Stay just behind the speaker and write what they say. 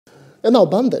And now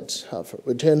bandits have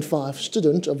retained 5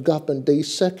 students of Government Day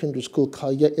Secondary School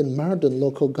Kaya in Maradun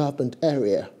local government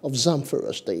area of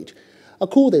Zamfara state.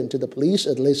 According to the police,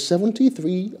 at least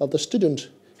 73 of the students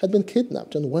had been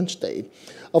kidnapped on Wednesday.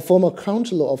 A former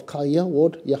councillor of Kaya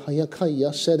Ward, Yahya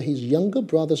Kaya, said his younger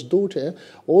brother's daughter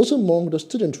was among the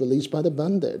students released by the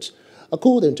bandits.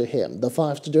 According to him, the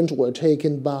 5 students were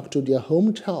taken back to their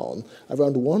hometown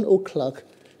around 1 o'clock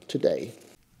today.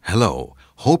 Hello,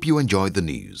 hope you enjoyed the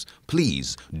news.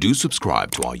 Please do subscribe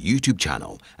to our YouTube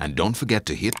channel and don't forget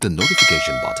to hit the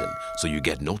notification button so you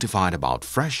get notified about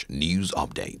fresh news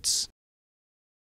updates.